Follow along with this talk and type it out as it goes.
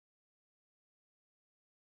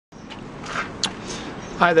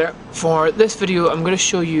Hi there, for this video I'm going to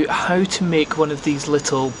show you how to make one of these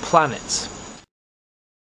little planets.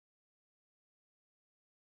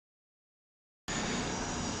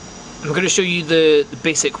 I'm going to show you the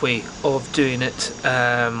basic way of doing it,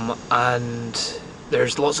 and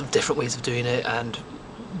there's lots of different ways of doing it and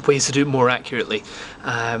ways to do it more accurately.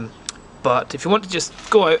 But if you want to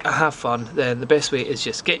just go out and have fun, then the best way is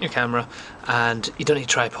just get in your camera, and you don't need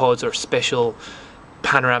tripods or special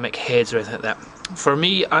panoramic heads or anything like that. For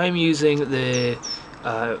me, I'm using the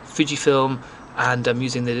Fujifilm, and I'm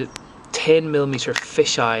using the 10mm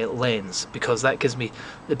fisheye lens because that gives me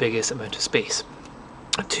the biggest amount of space.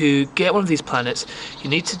 To get one of these planets, you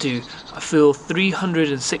need to do a full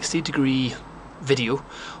 360-degree video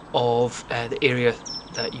of the area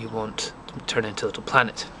that you want to turn into a little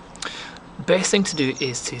planet. The best thing to do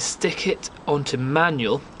is to stick it onto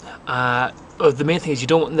manual. The main thing is you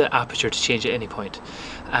don't want the aperture to change at any point,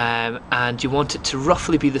 and you want it to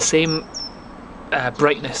roughly be the same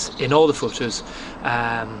brightness in all the photos,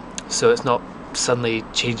 so it's not suddenly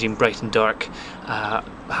changing bright and dark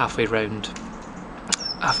halfway round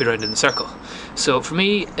in the circle. So for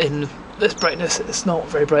me, in this brightness, it's not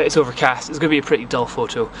very bright, it's overcast, it's going to be a pretty dull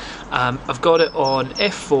photo. I've got it on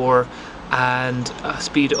f4 and a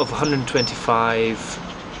speed of 125th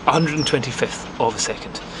of a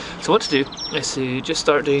second. So what to do is to just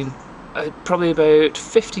start doing probably about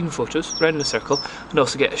 15 photos around in a circle, and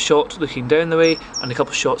also get a shot looking down the way and a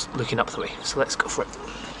couple of shots looking up the way. So let's go for it.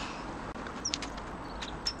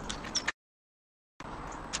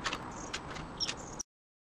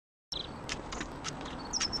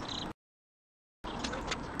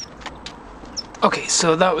 Okay,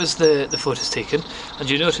 so that was the photos taken, and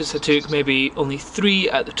you notice I took maybe only 3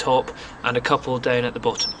 at the top and a couple down at the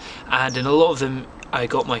bottom, and in a lot of them I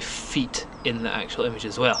got my feet in the actual image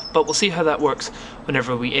as well, but we'll see how that works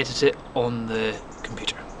whenever we edit it on the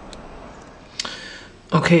computer.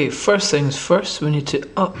 Okay, first things first, we need to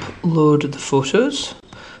upload the photos.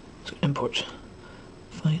 So import,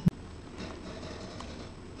 fine.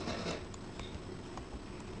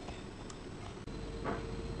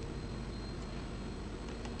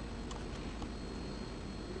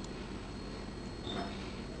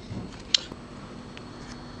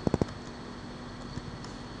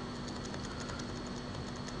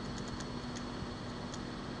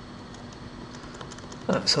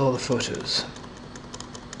 That's all the photos.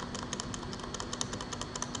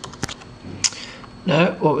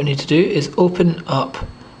 Now what we need to do is open up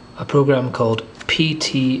a program called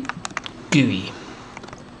PT-GUI.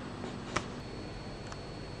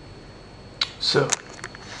 So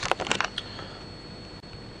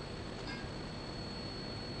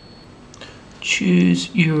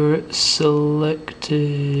choose your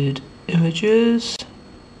selected images.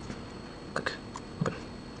 Click open.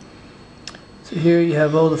 So here you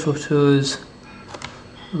have all the photos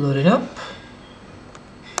loading up,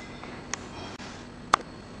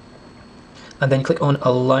 and then click on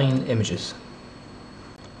Align Images.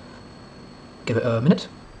 Give it a minute,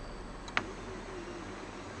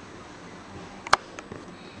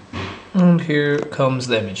 and here comes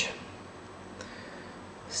the image.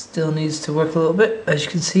 Still needs to work a little bit. As you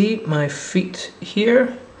can see, my feet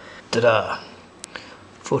here. Ta-da!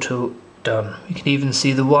 Photo done. You can even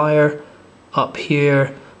see the wire up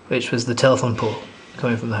here, which was the telephone pole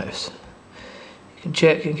coming from the house. You can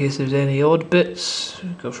check in case there's any odd bits.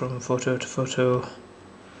 Go from photo to photo,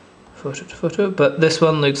 photo to photo, but this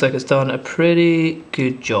one looks like it's done a pretty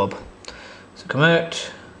good job. So come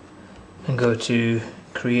out and go to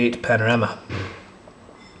Create Panorama.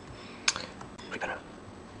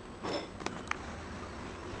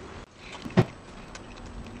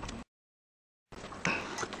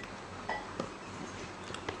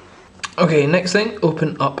 Okay, next thing,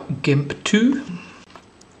 open up GIMP 2.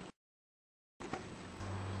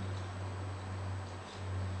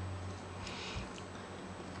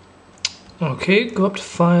 Okay, go up to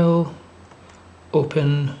File,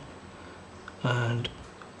 Open, and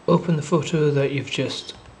open the photo that you've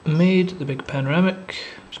just made, the big panoramic.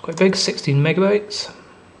 It's quite big, 16 megabytes.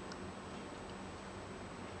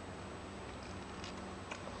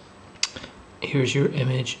 Here's your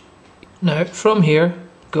image. Now from here,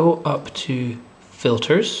 go up to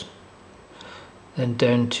Filters, then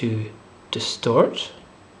down to Distort,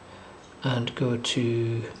 and go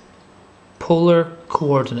to Polar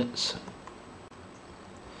Coordinates.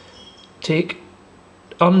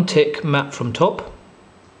 Untick Map from Top,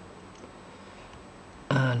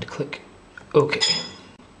 and click OK.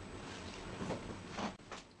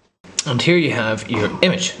 And here you have your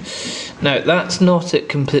image. Now that's not it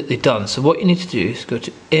completely done, so what you need to do is go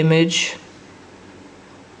to Image,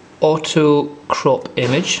 auto crop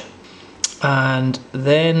image, and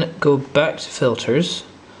then go back to filters,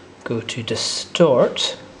 go to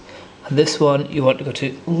distort, and this one you want to go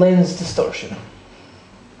to lens distortion.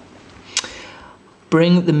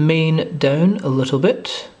 Bring the main down a little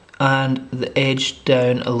bit and the edge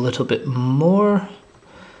down a little bit more.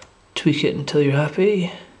 Tweak it until you're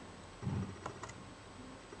happy.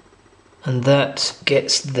 And that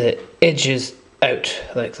gets the edges out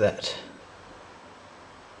like that.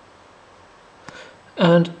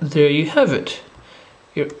 And there you have it,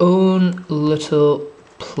 your own little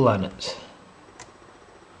planet.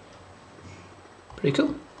 Pretty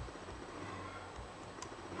cool.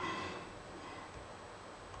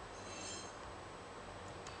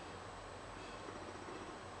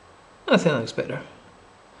 I think that looks better.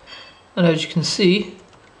 And as you can see,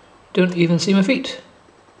 don't even see my feet.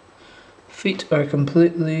 Feet are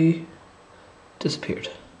completely disappeared.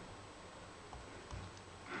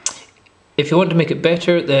 If you want to make it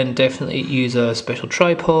better, then definitely use a special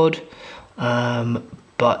tripod,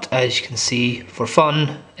 but as you can see, for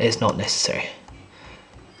fun, it's not necessary.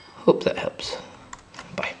 Hope that helps.